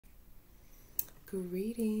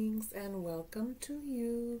Greetings and welcome to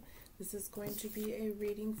you. This is going to be a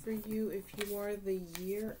reading for you if you are the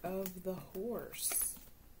year of the horse.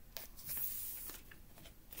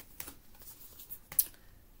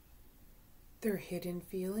 Their hidden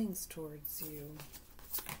feelings towards you.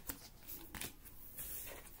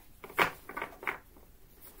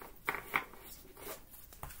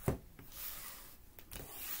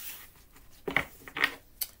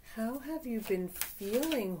 How have you been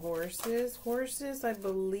feeling, horses? Horses, I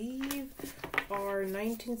believe, are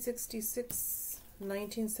 1966,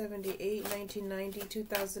 1978, 1990,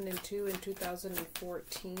 2002, and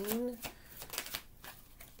 2014.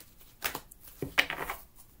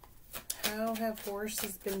 How have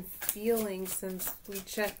horses been feeling since we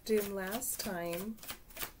checked in last time?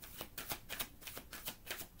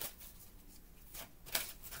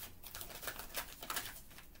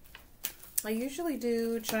 I usually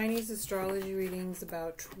do Chinese astrology readings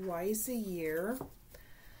about twice a year.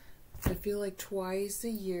 I feel like twice a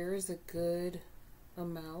year is a good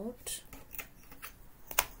amount.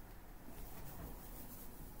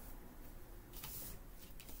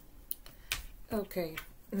 Okay.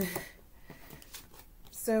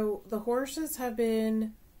 So the horses have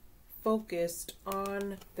been focused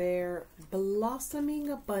on their blossoming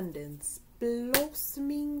abundance.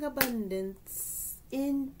 Blossoming abundance,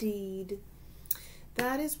 indeed.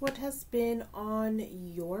 That is what has been on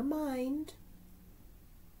your mind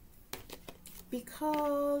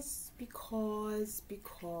because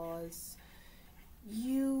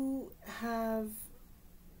you have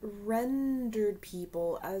rendered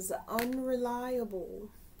people as unreliable.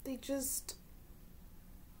 They just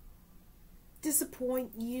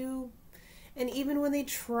disappoint you, and even when they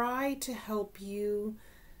try to help you,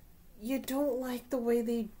 you don't like the way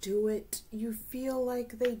they do it. You feel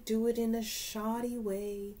like they do it in a shoddy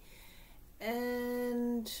way.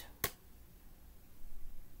 And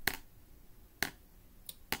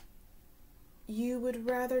you would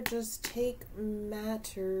rather just take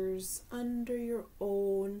matters under your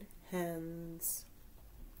own hands.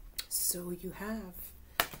 So you have.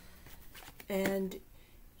 And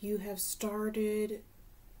you have started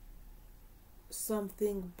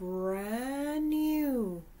something brand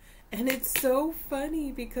new. And it's so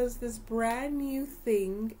funny because this brand new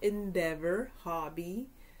thing, endeavor, hobby,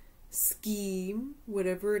 scheme,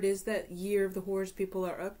 whatever it is that year of the horse people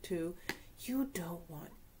are up to, you don't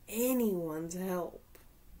want anyone's help.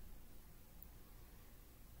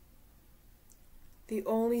 The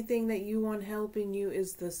only thing that you want helping you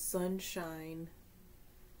is the sunshine.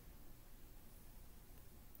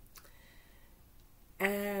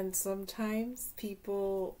 And sometimes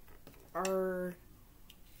people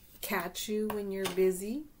catch you when you're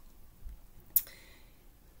busy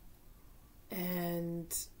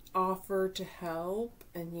and offer to help,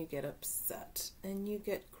 and you get upset and you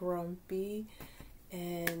get grumpy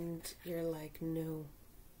and you're like, no,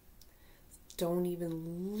 don't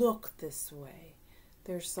even look this way.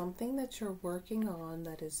 There's something that you're working on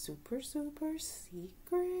that is super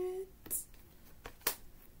secret.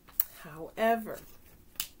 However,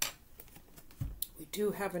 we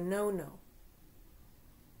do have a no-no.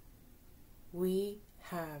 We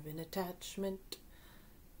have an attachment.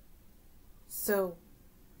 So,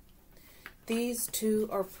 these two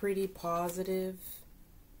are pretty positive.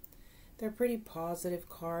 They're pretty positive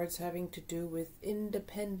cards having to do with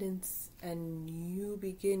independence and new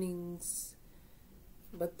beginnings.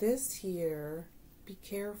 But this here, be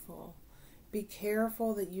careful. Be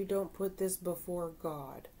careful that you don't put this before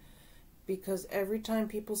God. Because every time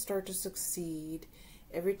people start to succeed,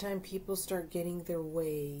 every time people start getting their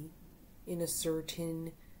way in a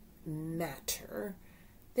certain matter,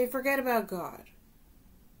 they forget about God.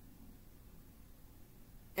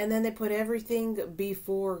 And then they put everything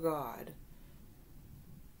before God.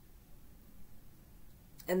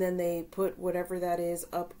 And then they put whatever that is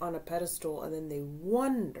up on a pedestal, and then they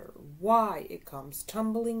wonder why it comes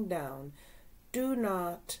tumbling down. Do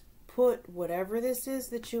not put whatever this is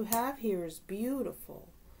that you have here is beautiful,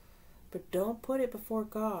 but don't put it before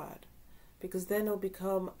God. Because then it'll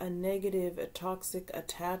become a negative, a toxic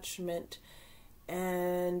attachment,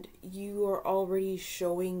 and you are already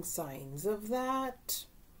showing signs of that.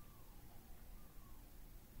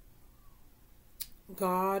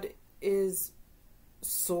 God is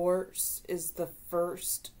source, is the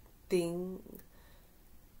first thing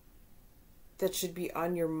that should be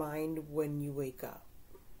on your mind when you wake up.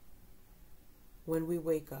 When we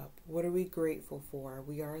wake up, what are we grateful for?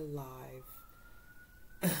 We are alive.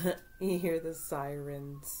 You hear the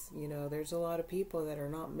sirens. You know, there's a lot of people that are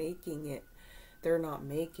not making it. They're not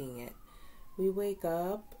making it. We wake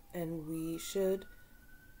up and we should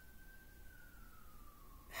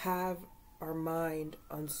have our mind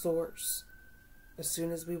on source. As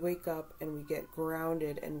soon as we wake up and we get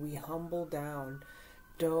grounded and we humble down,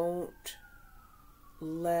 don't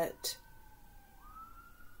let,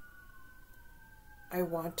 I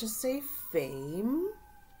want to say, fame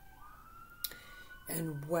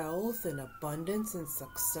and wealth and abundance and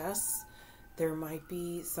success. There might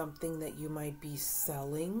be something that you might be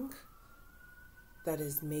selling that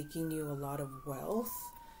is making you a lot of wealth,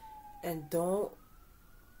 and don't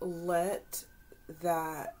let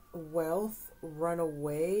that wealth run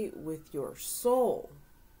away with your soul.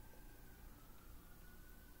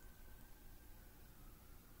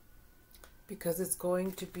 Because it's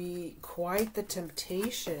going to be quite the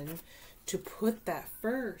temptation to put that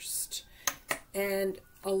first. And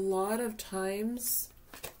a lot of times,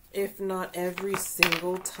 if not every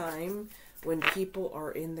single time, when people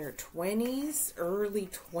are in their 20s, early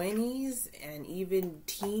 20s, and even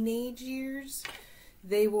teenage years,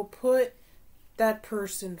 they will put that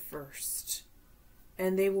person first.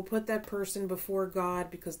 And they will put that person before God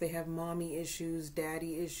because they have mommy issues,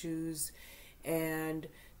 daddy issues, and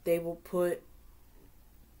they will put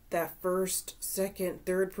that first, second,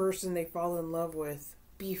 third person they fall in love with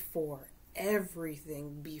before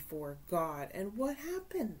everything, before God. And what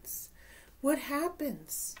happens? What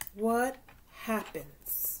happens? What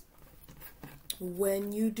happens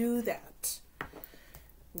when you do that?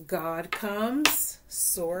 God comes,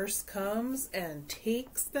 source comes, and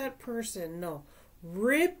takes that person,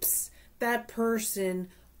 rips that person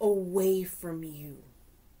away from you.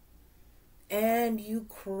 And you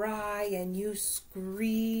cry and you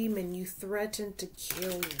scream and you threaten to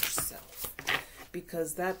kill yourself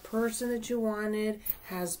because that person that you wanted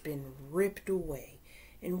has been ripped away.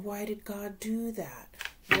 And why did God do that?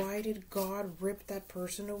 Why did God rip that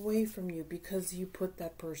person away from you? Because you put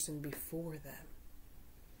that person before them.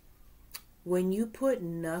 When you put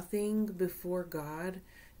nothing before God,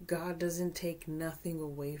 God doesn't take nothing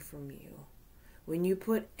away from you. When you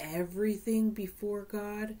put everything before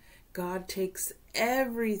God, God takes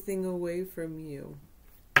everything away from you.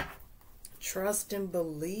 Trust and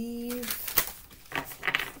believe.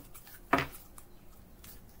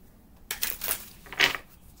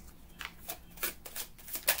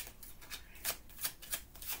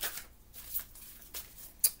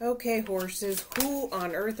 Okay, horses, who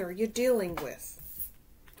on earth are you dealing with?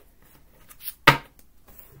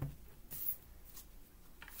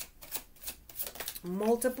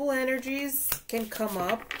 Multiple energies can come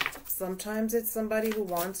up. Sometimes it's somebody who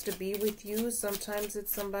wants to be with you. Sometimes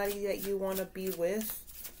it's somebody that you want to be with.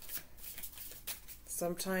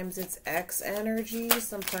 Sometimes it's ex energy.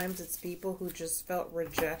 Sometimes it's people who just felt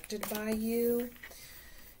rejected by you.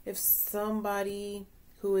 If somebody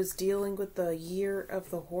who is dealing with the year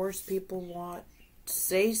of the horse, people want to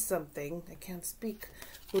say something, I can't speak,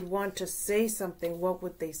 would want to say something, what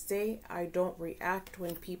would they say? I don't react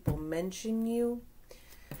when people mention you.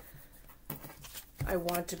 I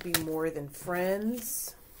want to be more than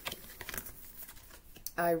friends.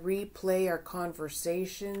 I replay our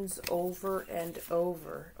conversations over and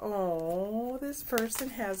over. Oh, this person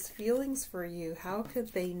has feelings for you. How could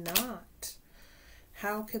they not?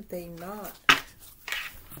 How could they not?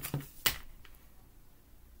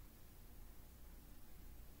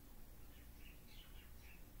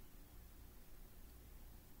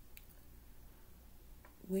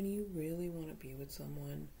 When you really want to be with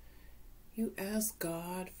someone, you ask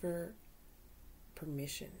God for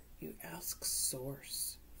permission. You ask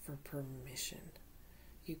Source for permission.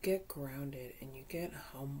 You get grounded and you get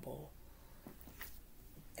humble.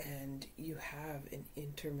 And you have an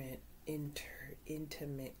intimate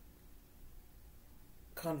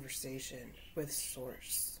conversation with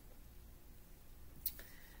Source.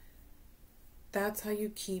 That's how you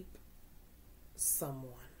keep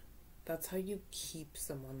someone. That's how you keep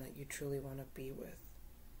someone that you truly want to be with.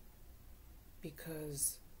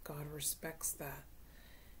 Because God respects that.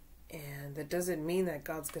 And that doesn't mean that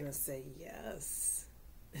God's going to say yes.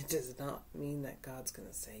 It does not mean that God's going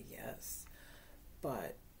to say yes.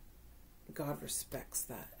 But God respects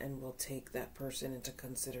that and will take that person into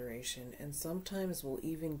consideration. And sometimes will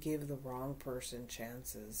even give the wrong person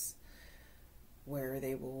chances where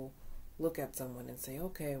they will look at someone and say,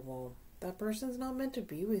 okay, well, that person's not meant to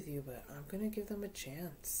be with you, but I'm going to give them a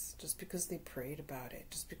chance just because they prayed about it,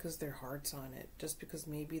 just because their heart's on it, just because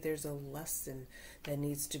maybe there's a lesson that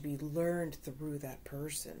needs to be learned through that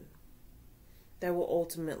person that will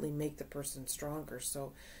ultimately make the person stronger.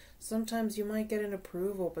 So sometimes you might get an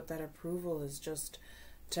approval, but that approval is just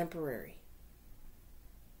temporary.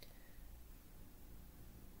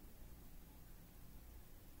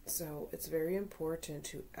 So it's very important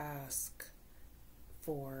to ask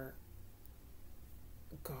for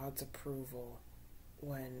God's approval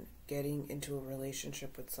when getting into a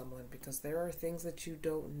relationship with someone, because there are things that you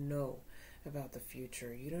don't know about the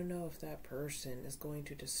future. You don't know if that person is going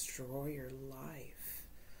to destroy your life.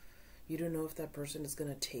 You don't know if that person is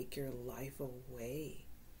going to take your life away.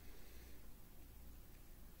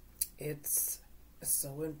 It's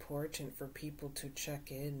so important for people to check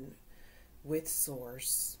in with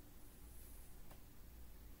Source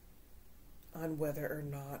on whether or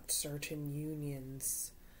not certain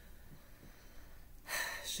unions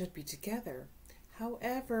should be together.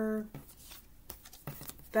 However,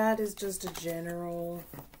 that is just a general.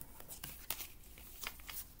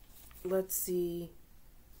 Let's see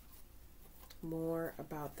more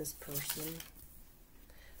about this person.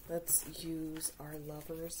 Let's use our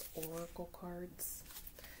Lovers Oracle cards.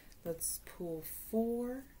 Let's pull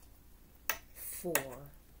 4.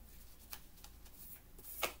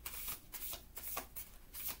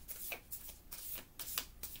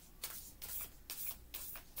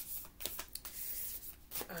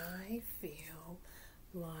 I feel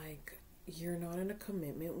like you're not in a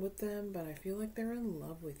commitment with them, but I feel like they're in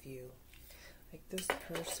love with you. Like this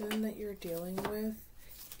person that you're dealing with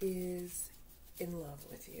is in love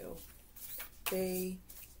with you. They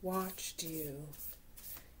watched you,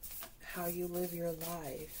 how you live your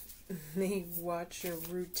life. They watch your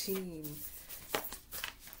routine,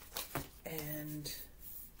 and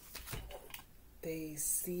they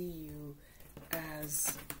see you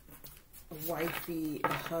as wifey,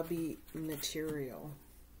 hubby material,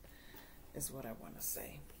 is what I want to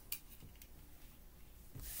say.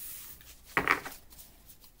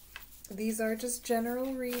 These are just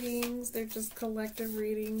general readings. They're just collective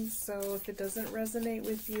readings. So if it doesn't resonate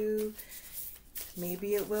with you,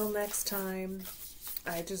 maybe it will next time.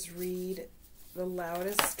 I just read the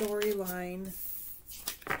loudest storyline.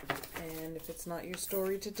 And if it's not your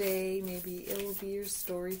story today, maybe it will be your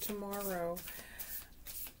story tomorrow.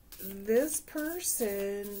 This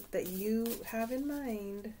person that you have in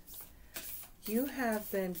mind, you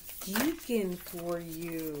have them geeking for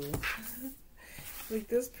you. Like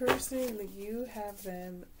this person, like you have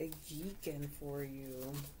them geeking for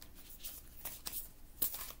you.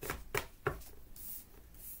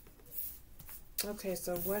 Okay,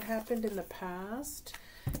 so what happened in the past?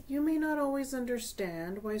 You may not always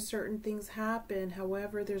understand why certain things happen.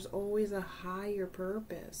 However, there's always a higher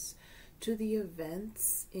purpose to the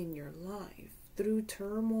events in your life. Through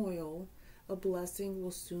turmoil, a blessing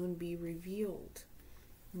will soon be revealed.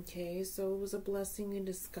 Okay, so it was a blessing in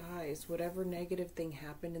disguise. Whatever negative thing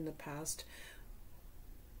happened in the past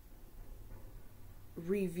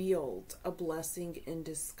revealed a blessing in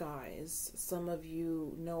disguise. Some of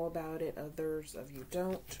you know about it, others of you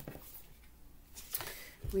don't.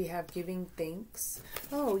 We have giving thanks.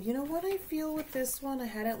 Oh, you know what I feel with this one? I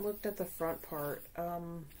hadn't looked at the front part.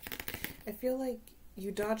 I feel like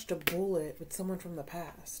you dodged a bullet with someone from the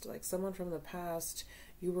past. Like someone from the past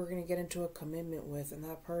you were going to get into a commitment with, and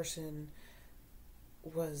that person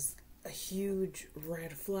was a huge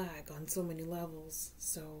red flag on so many levels.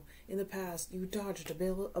 So in the past, you dodged a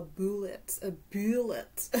bullet.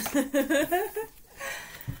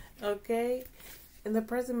 Okay? In the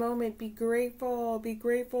present moment, be grateful. Be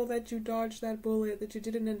grateful that you dodged that bullet, that you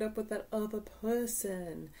didn't end up with that other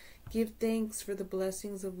person. Give thanks for the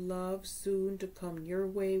blessings of love soon to come your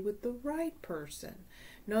way with the right person.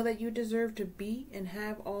 Know that you deserve to be and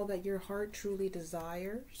have all that your heart truly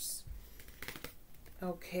desires.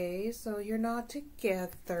 Okay, so you're not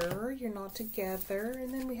together. You're not together.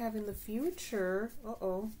 And then we have in the future.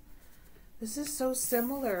 This is so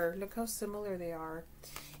similar. Look how similar they are.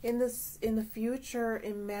 In the future,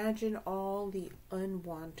 imagine all the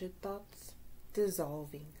unwanted thoughts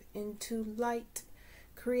dissolving into light,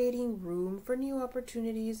 creating room for new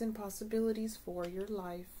opportunities and possibilities for your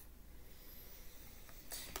life.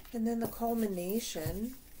 And then the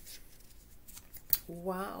culmination.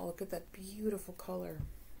 Wow, look at that beautiful color.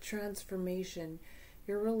 Transformation.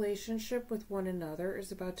 Your relationship with one another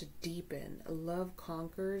is about to deepen. Love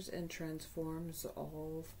conquers and transforms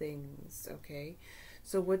all things, okay?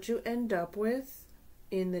 So what you end up with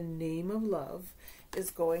in the name of love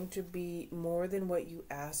is going to be more than what you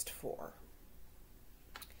asked for.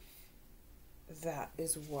 That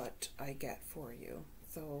is what I get for you.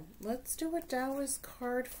 So let's do a Taoist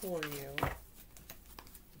card for you.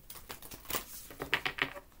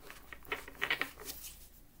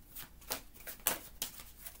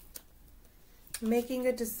 Making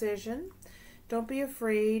a decision. Don't be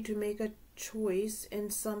afraid to make a choice in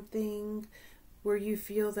something where you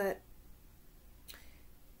feel that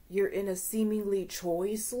you're in a seemingly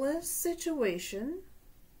choiceless situation.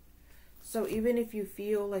 So even if you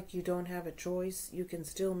feel like you don't have a choice, you can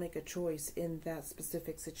still make a choice in that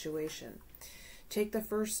specific situation. Take the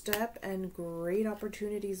first step and great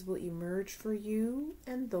opportunities will emerge for you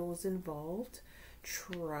and those involved.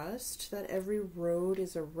 Trust that every road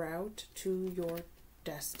is a route to your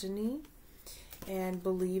destiny and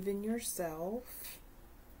believe in yourself.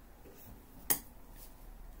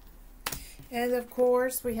 And of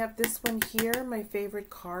course, we have this one here, my favorite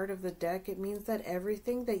card of the deck. It means that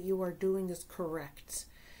everything that you are doing is correct.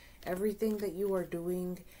 Everything that you are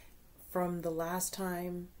doing from the last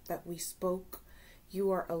time that we spoke,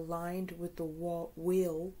 you are aligned with the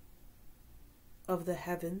will of the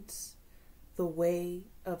heavens, the way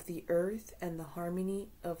of the earth, and the harmony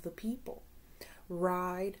of the people.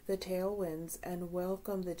 Ride the tailwinds and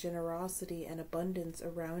welcome the generosity and abundance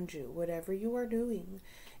around you. Whatever you are doing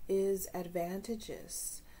is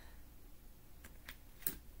advantageous.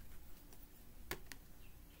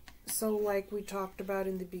 So like we talked about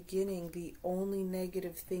in the beginning, the only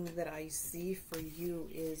negative thing that I see for you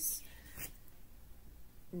is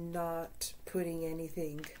not putting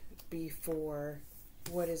anything before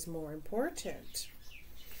what is more important.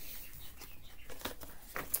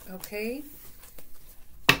 Okay?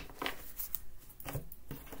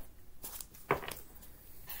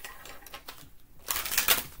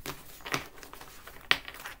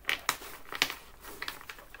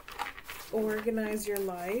 Organize your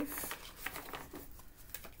life,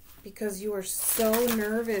 because you are so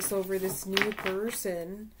nervous over this new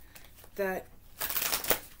person that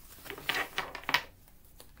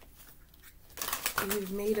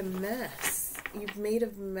you've made a mess. You've made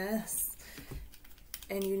a mess.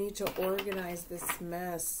 And you need to organize this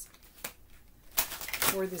mess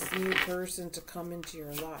for this new person to come into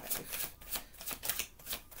your life.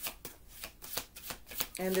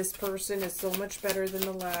 And this person is so much better than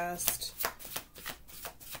the last.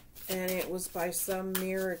 And it was by some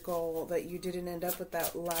miracle that you didn't end up with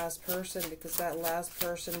that last person, because that last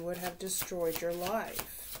person would have destroyed your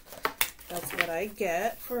life. That's what I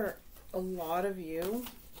get for a lot of you.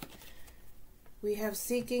 We have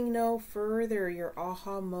seeking no further. Your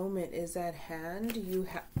aha moment is at hand. You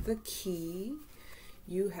have the key.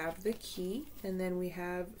 You have the key. And then we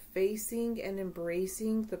have facing and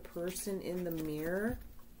embracing the person in the mirror.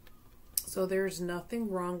 So there's nothing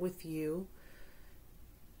wrong with you.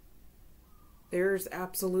 There's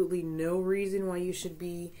absolutely no reason why you should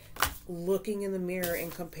be looking in the mirror and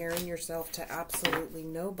comparing yourself to absolutely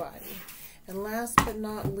nobody. And last but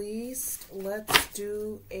not least, let's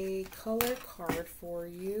do a color card for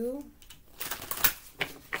you.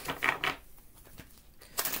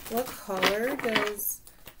 What color does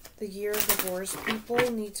the Year of the Horse people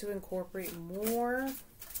need to incorporate more?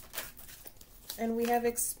 And we have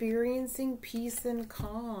experiencing peace and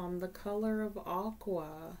calm, the color of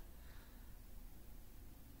aqua.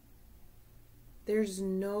 There's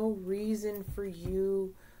no reason for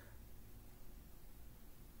you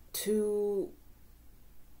to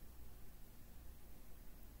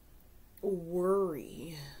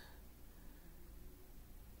worry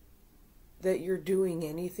that you're doing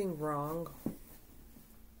anything wrong,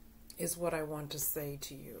 is what I want to say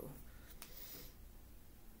to you.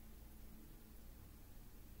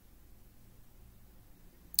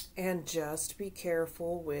 And just be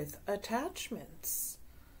careful with attachments.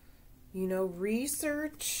 You know,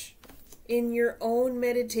 research in your own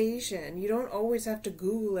meditation. You don't always have to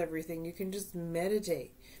Google everything. You can just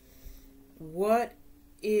meditate. What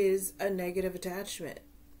is a negative attachment?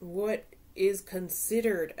 What is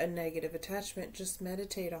considered a negative attachment? Just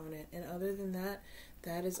meditate on it. And other than that,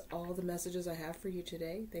 that is all the messages I have for you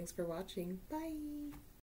today. Thanks for watching. Bye.